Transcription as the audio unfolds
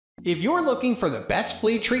If you're looking for the best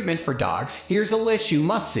flea treatment for dogs, here's a list you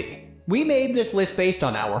must see. We made this list based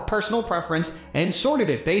on our personal preference and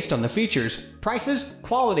sorted it based on the features, prices,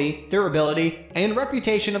 quality, durability, and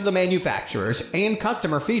reputation of the manufacturers and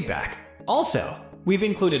customer feedback. Also, we've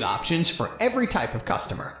included options for every type of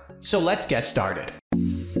customer. So let's get started.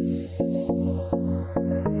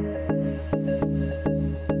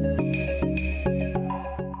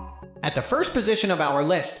 At the first position of our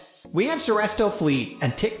list, we have Seresto Flea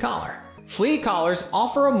and Tick Collar. Flea collars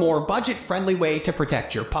offer a more budget-friendly way to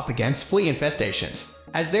protect your pup against flea infestations.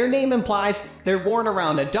 As their name implies, they're worn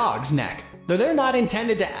around a dog's neck, though they're not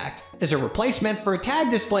intended to act as a replacement for a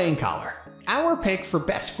tag displaying collar. Our pick for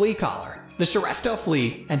best flea collar, the Seresto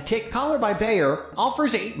Flea and Tick Collar by Bayer,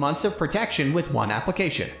 offers 8 months of protection with one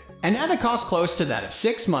application, and at a cost close to that of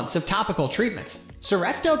 6 months of topical treatments.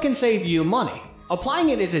 Seresto can save you money. Applying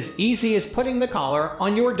it is as easy as putting the collar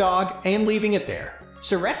on your dog and leaving it there.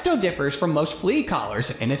 Seresto differs from most flea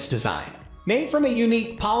collars in its design. Made from a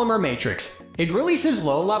unique polymer matrix, it releases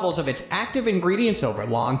low levels of its active ingredients over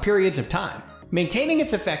long periods of time, maintaining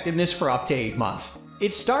its effectiveness for up to 8 months.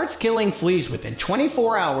 It starts killing fleas within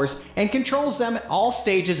 24 hours and controls them at all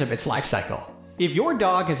stages of its life cycle. If your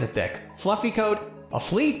dog has a thick, fluffy coat, a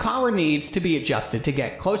flea collar needs to be adjusted to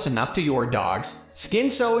get close enough to your dog's skin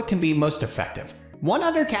so it can be most effective. One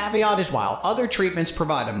other caveat is while other treatments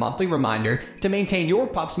provide a monthly reminder to maintain your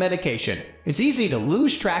pup's medication, it's easy to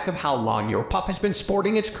lose track of how long your pup has been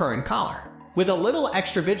sporting its current collar. With a little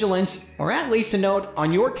extra vigilance, or at least a note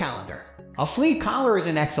on your calendar, a flea collar is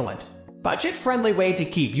an excellent, budget-friendly way to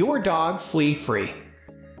keep your dog flea-free.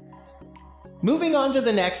 Moving on to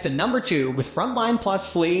the next and number 2 with Frontline Plus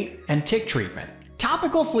Flea and Tick Treatment.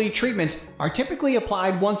 Topical flea treatments are typically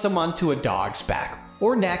applied once a month to a dog's back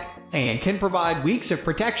or neck and can provide weeks of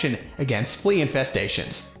protection against flea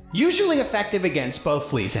infestations. Usually effective against both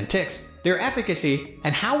fleas and ticks, their efficacy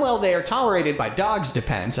and how well they are tolerated by dogs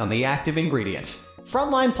depends on the active ingredients.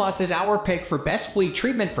 Frontline Plus is our pick for best flea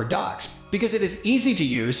treatment for dogs because it is easy to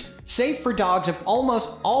use, safe for dogs of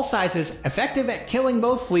almost all sizes, effective at killing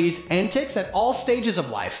both fleas and ticks at all stages of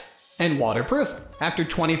life, and waterproof after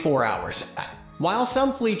 24 hours. While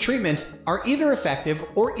some flea treatments are either effective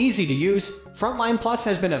or easy to use, Frontline Plus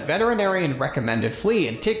has been a veterinarian-recommended flea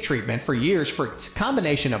and tick treatment for years for its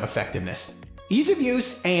combination of effectiveness, ease of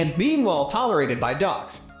use, and being well tolerated by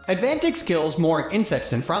dogs. Advantix kills more insects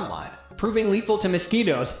than Frontline, proving lethal to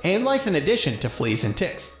mosquitoes and lice in addition to fleas and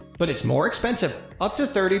ticks. But it's more expensive, up to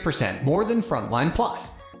 30% more than Frontline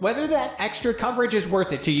Plus. Whether that extra coverage is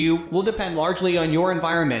worth it to you will depend largely on your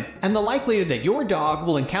environment and the likelihood that your dog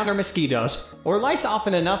will encounter mosquitoes or lice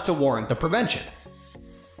often enough to warrant the prevention.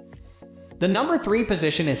 The number 3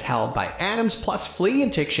 position is held by Adams Plus Flea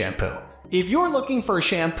and Tick Shampoo. If you're looking for a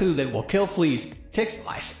shampoo that will kill fleas, ticks,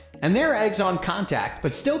 lice, and their eggs on contact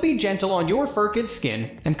but still be gentle on your fur-kid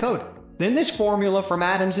skin and coat, then this formula from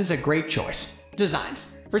Adams is a great choice. Designed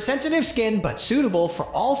for sensitive skin but suitable for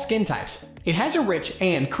all skin types, it has a rich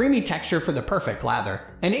and creamy texture for the perfect lather,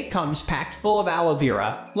 and it comes packed full of aloe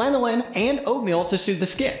vera, lanolin, and oatmeal to soothe the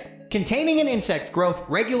skin. Containing an insect growth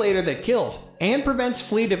regulator that kills and prevents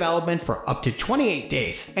flea development for up to 28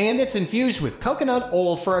 days, and it's infused with coconut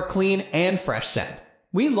oil for a clean and fresh scent.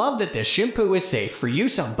 We love that this shampoo is safe for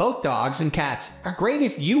use on both dogs and cats, are great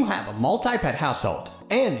if you have a multi-pet household,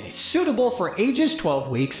 and is suitable for ages 12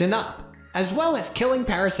 weeks and up. As well as killing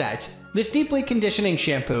parasites, this deeply conditioning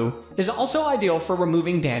shampoo is also ideal for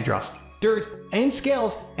removing dandruff, dirt, and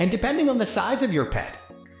scales, and depending on the size of your pet,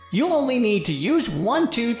 you'll only need to use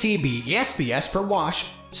 1-2 TB SPS per wash,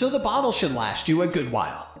 so the bottle should last you a good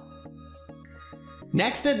while.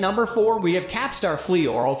 Next at number 4 we have Capstar Flea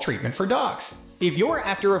Oral Treatment for Dogs. If you're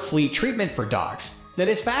after a flea treatment for dogs that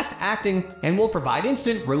is fast-acting and will provide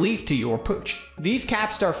instant relief to your pooch, these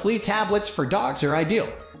Capstar Flea tablets for dogs are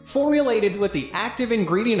ideal. Formulated with the active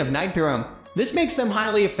ingredient of nitropyrum, this makes them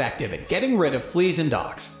highly effective at getting rid of fleas in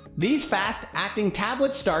dogs. These fast-acting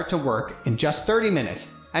tablets start to work in just 30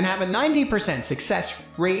 minutes and have a 90% success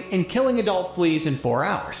rate in killing adult fleas in 4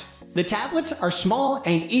 hours. The tablets are small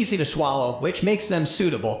and easy to swallow, which makes them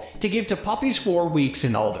suitable to give to puppies 4 weeks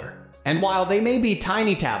and older. And while they may be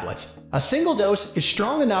tiny tablets, a single dose is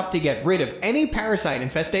strong enough to get rid of any parasite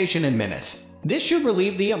infestation in minutes. This should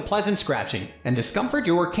relieve the unpleasant scratching and discomfort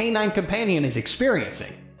your canine companion is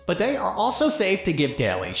experiencing, but they are also safe to give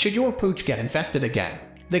daily should your pooch get infested again.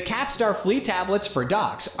 The Capstar Flea tablets for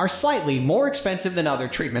dogs are slightly more expensive than other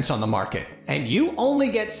treatments on the market, and you only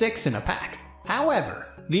get 6 in a pack. However,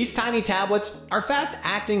 these tiny tablets are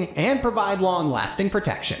fast-acting and provide long-lasting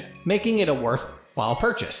protection, making it a worthwhile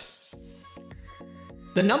purchase.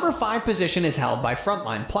 The number 5 position is held by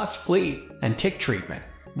Frontline Plus Flea and Tick Treatment.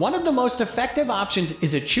 One of the most effective options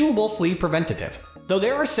is a chewable flea preventative. Though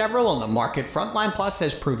there are several on the market, Frontline Plus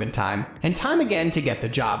has proven time and time again to get the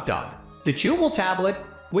job done. The chewable tablet,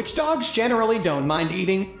 which dogs generally don't mind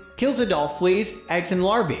eating, kills adult fleas, eggs, and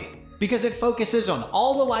larvae. Because it focuses on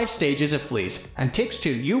all the life stages of fleas and ticks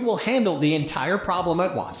too, you will handle the entire problem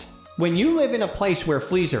at once. When you live in a place where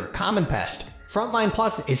fleas are a common pest, Frontline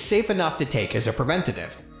Plus is safe enough to take as a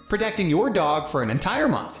preventative, protecting your dog for an entire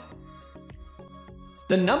month.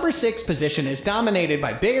 The number 6 position is dominated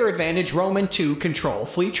by Bayer Advantage Roman 2 Control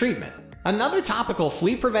Flea Treatment. Another topical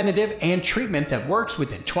flea preventative and treatment that works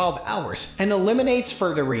within 12 hours and eliminates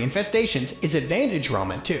further reinfestations is Advantage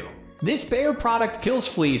Roman 2. This Bayer product kills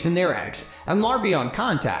fleas in their eggs and larvae on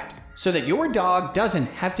contact so that your dog doesn't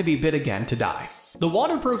have to be bit again to die. The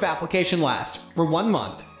waterproof application lasts for 1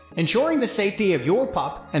 month, ensuring the safety of your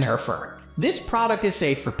pup and her fur. This product is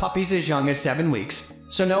safe for puppies as young as 7 weeks,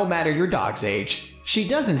 so no matter your dog's age, she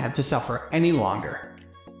doesn't have to suffer any longer.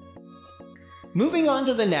 Moving on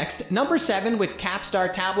to the next, number 7 with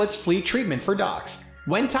Capstar Tablets Flea Treatment for Dogs.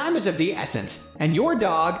 When time is of the essence, and your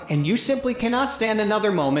dog and you simply cannot stand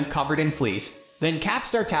another moment covered in fleas, then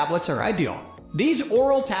Capstar tablets are ideal. These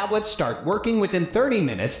oral tablets start working within 30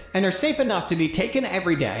 minutes and are safe enough to be taken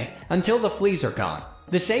every day until the fleas are gone.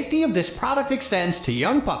 The safety of this product extends to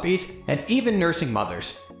young puppies and even nursing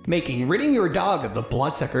mothers, making ridding your dog of the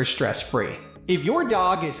bloodsuckers stress-free. If your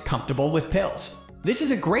dog is comfortable with pills, this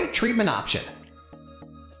is a great treatment option.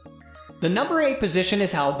 The number 8 position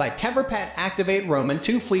is held by TevraPet Activate Roman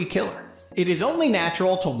 2 Flea Killer. It is only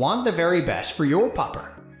natural to want the very best for your pupper.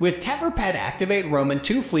 With TevraPet Activate Roman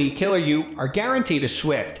 2 Flea Killer, you are guaranteed a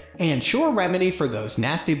swift and sure remedy for those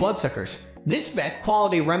nasty bloodsuckers. This vet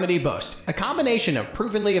quality remedy boasts a combination of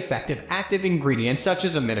provenly effective active ingredients such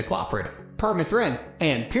as imidacloprid, permethrin,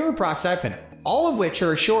 and pyriproxyfen, all of which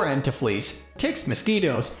are a sure end to fleas, ticks,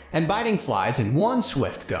 mosquitoes, and biting flies in one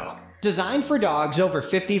swift go. Designed for dogs over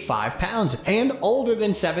 55 pounds and older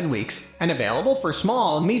than 7 weeks, and available for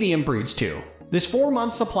small and medium breeds too. This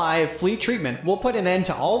 4-month supply of flea treatment will put an end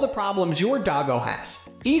to all the problems your doggo has.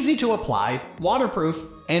 Easy to apply, waterproof,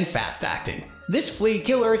 and fast-acting. This flea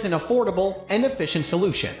killer is an affordable and efficient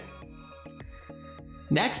solution.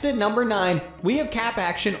 Next at number 9, we have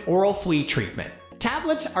CapAction Oral Flea Treatment.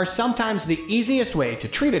 Tablets are sometimes the easiest way to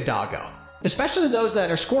treat a doggo, especially those that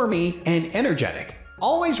are squirmy and energetic,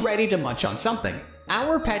 always ready to munch on something.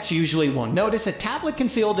 Our pets usually won't notice a tablet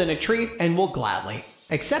concealed in a treat and will gladly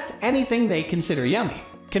accept anything they consider yummy.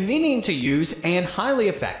 Convenient to use and highly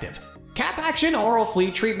effective. CapAction Oral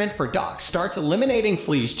Flea Treatment for Dogs starts eliminating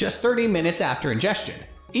fleas just 30 minutes after ingestion.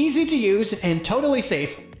 Easy to use and totally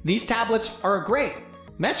safe, these tablets are a great,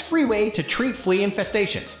 mess-free way to treat flea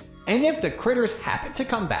infestations. And if the critters happen to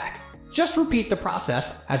come back, just repeat the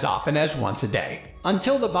process as often as once a day,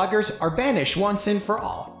 until the buggers are banished once and for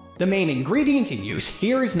all. The main ingredient in use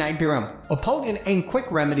here is nightbarium, a potent and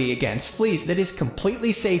quick remedy against fleas that is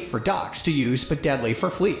completely safe for dogs to use but deadly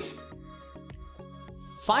for fleas.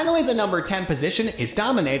 Finally, the number 10 position is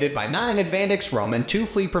dominated by Advantix Roman 2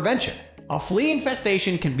 Flea Prevention. A flea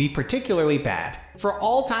infestation can be particularly bad for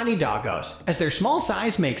all tiny doggos, as their small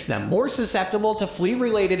size makes them more susceptible to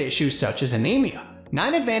flea-related issues such as anemia.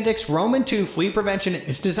 Advantix Roman 2 Flea Prevention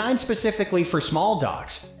is designed specifically for small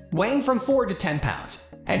dogs, weighing from 4 to 10 pounds,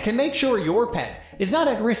 and can make sure your pet is not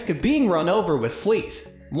at risk of being run over with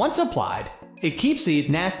fleas. Once applied, it keeps these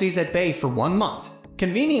nasties at bay for 1 month.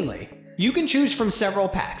 Conveniently, you can choose from several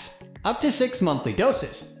packs, up to 6 monthly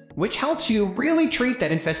doses, which helps you really treat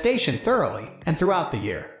that infestation thoroughly and throughout the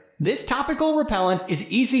year. This topical repellent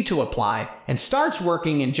is easy to apply and starts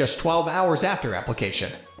working in just 12 hours after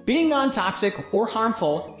application. Being non-toxic or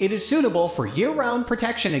harmful, it is suitable for year-round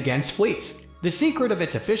protection against fleas. The secret of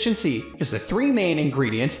its efficiency is the 3 main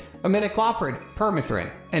ingredients: imidacloprid,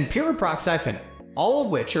 permethrin, and pyriproxyfen, all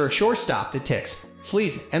of which are a sure stop to ticks,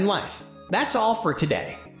 fleas, and lice. That's all for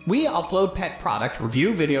today. We upload pet product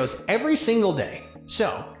review videos every single day,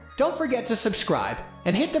 so don't forget to subscribe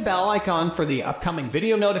and hit the bell icon for the upcoming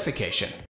video notification.